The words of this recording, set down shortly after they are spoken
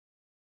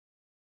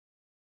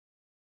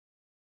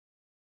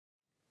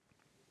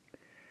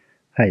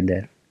Hi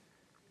there.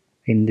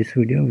 In this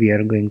video we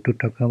are going to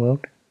talk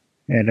about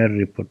error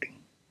reporting.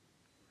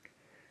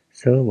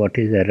 So what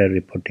is error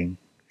reporting?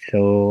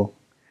 So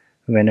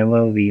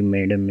whenever we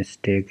made a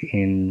mistake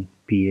in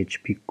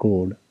PHP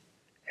code,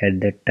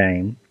 at that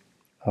time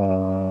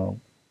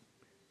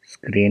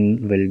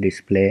screen will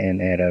display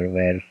an error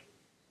where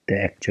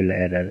the actual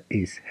error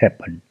is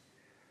happened.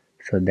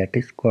 So that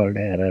is called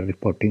error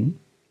reporting,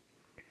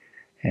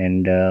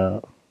 and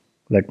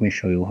let me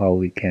show you how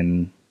we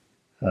can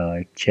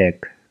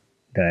check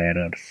the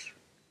errors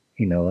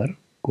in our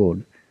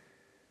code.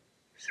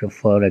 So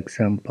for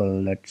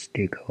example, let's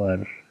take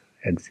our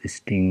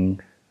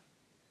existing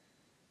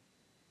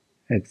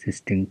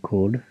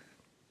code.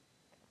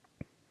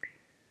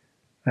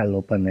 I'll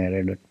open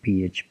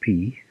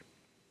array.php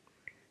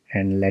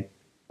and let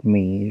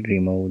me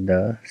remove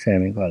the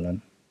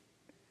semicolon,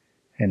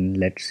 and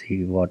let's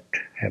see what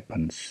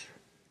happens.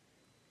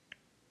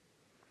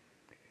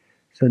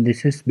 So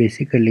this is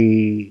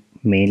basically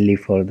mainly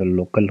for the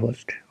local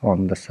host.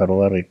 On the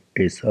server it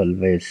is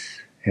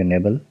always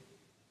enable.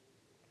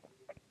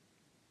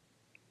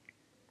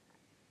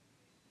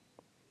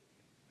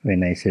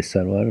 When I say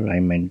server, I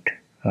meant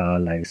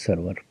live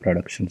server,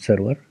 production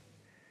server.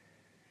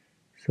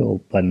 So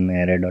open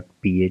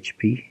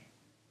array.php,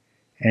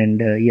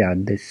 and yeah,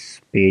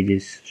 this page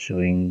is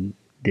showing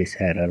this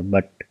error,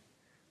 but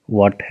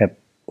what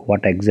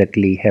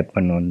exactly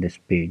happened on this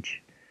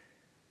page?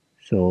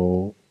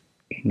 So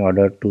in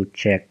order to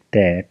check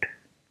that,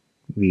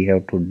 we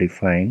have to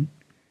define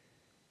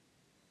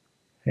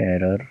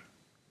error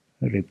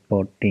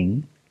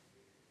reporting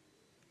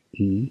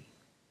e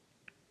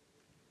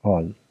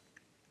all.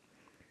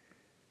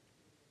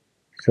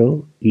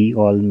 So e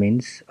all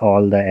means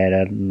all the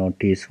error,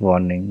 notice,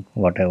 warning,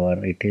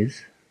 whatever it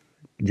is,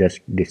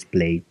 just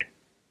display it.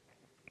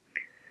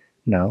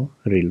 Now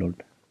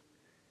reload.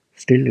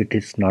 Still it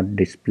is not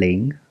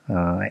displaying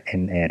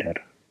an error.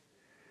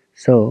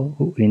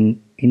 So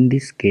in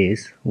this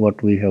case,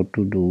 what we have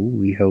to do,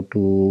 we have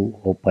to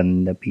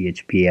open the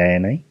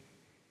PHP.ini,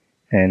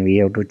 and we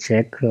have to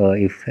check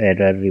if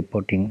error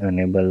reporting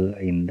enable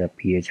in the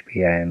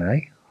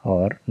PHP.ini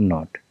or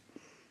not,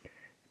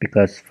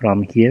 because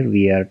from here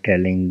we are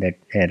telling that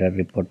error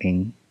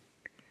reporting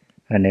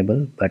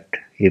enable, but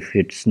if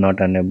it's not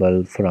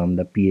enable from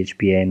the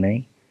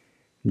PHP.ini,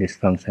 this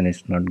function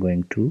is not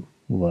going to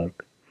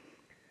work.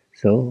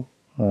 So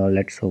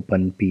let's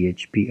open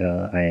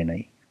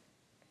PHP.ini.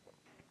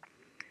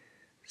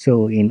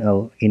 So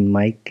in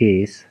my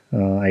case,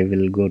 I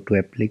will go to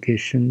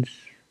applications.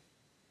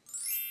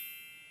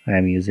 I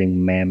am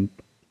using MEMP,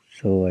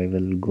 so I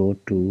will go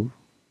to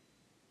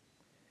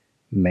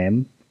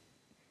MEMP,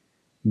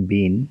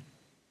 bin,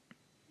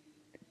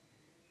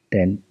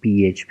 then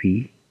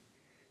PHP,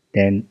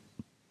 then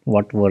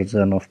what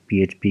version of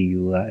PHP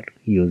you are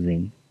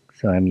using.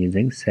 So I am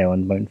using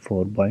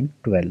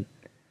 7.4.12.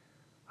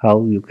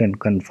 How you can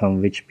confirm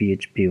which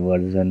PHP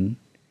version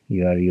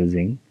you are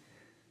using?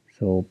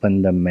 So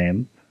open the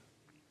MEMP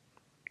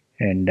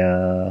and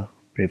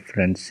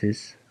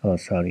preferences. Oh,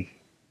 sorry.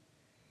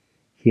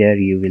 Here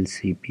you will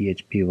see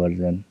PHP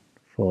version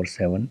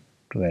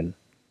 4.7.12.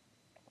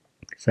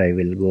 So I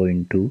will go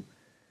into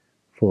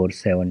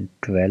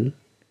 4.7.12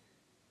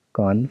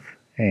 conf,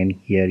 and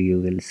here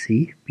you will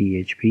see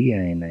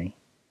PHP.ini.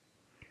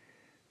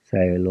 So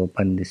I will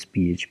open this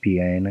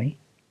PHP.ini,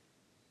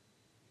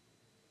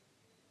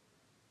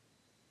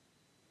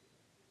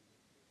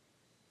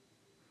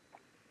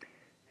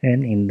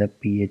 and in the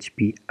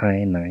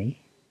PHP.ini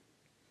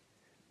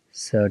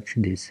search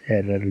this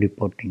error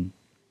reporting.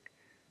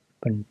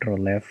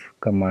 Control F,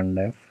 Command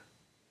F,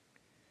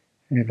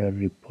 error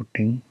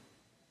reporting.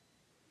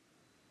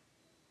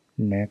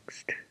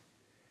 Next.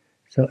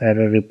 So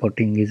error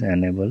reporting is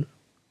enabled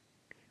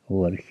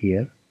over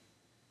here.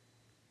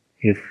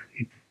 If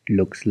it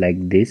looks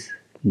like this,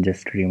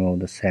 just remove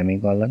the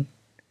semicolon,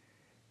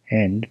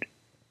 and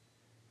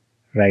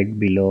right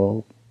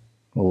below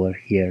over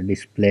here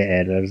display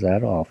errors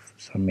are off,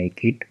 so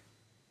make it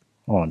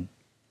on.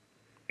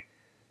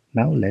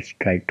 Now let's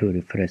try to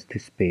refresh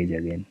this page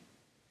again.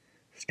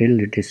 Still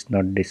it is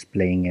not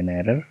displaying an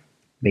error,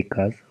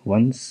 because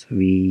once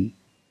we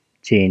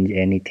change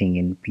anything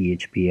in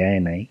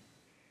PHP.ini,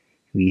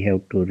 we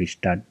have to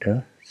restart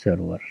the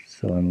server.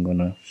 So I'm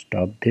gonna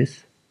stop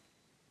this,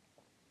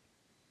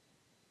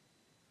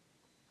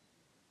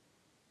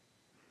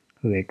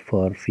 wait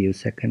for a few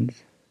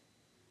seconds,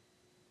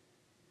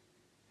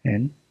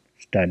 and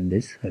start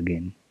this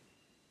again.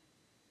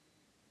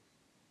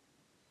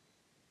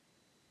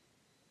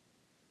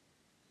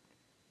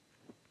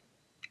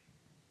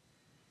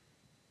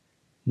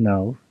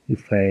 Now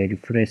if I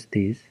refresh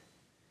this,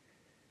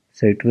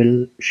 so it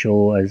will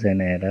show us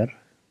an error,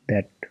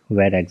 that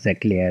where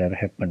exactly error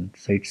happened.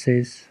 So it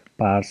says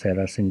parse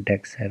error,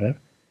 syntax error,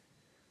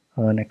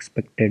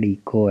 unexpected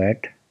echo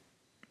at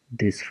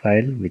this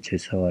file, which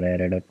is our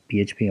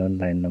error.php on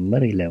line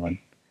number 11.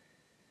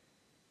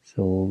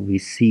 So we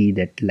see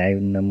that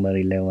line number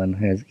 11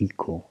 has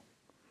echo.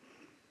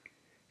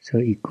 So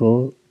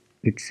echo,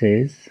 it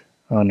says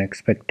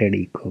unexpected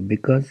echo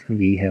because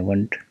we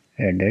haven't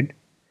added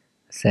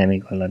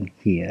semicolon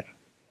here.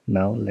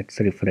 Now let's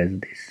refresh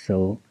this.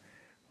 So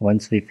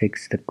once we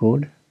fix the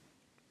code,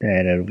 the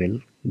error will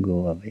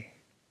go away.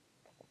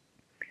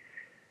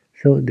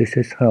 So this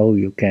is how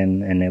you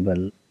can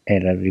enable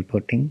error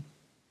reporting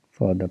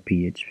for the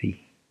PHP.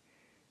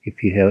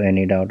 If you have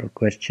any doubt or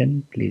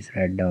question, please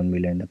write down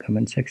below in the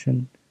comment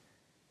section.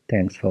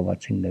 Thanks for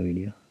watching the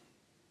video.